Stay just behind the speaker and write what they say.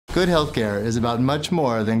Good healthcare is about much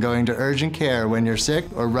more than going to urgent care when you're sick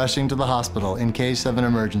or rushing to the hospital in case of an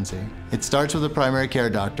emergency. It starts with a primary care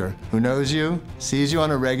doctor who knows you, sees you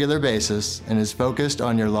on a regular basis, and is focused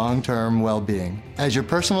on your long-term well-being. As your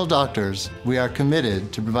personal doctors, we are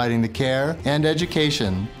committed to providing the care and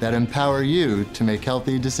education that empower you to make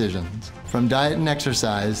healthy decisions. From diet and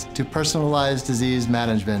exercise to personalized disease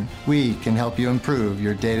management, we can help you improve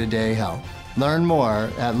your day-to-day health. Learn more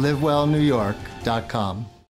at livewellnewyork.com.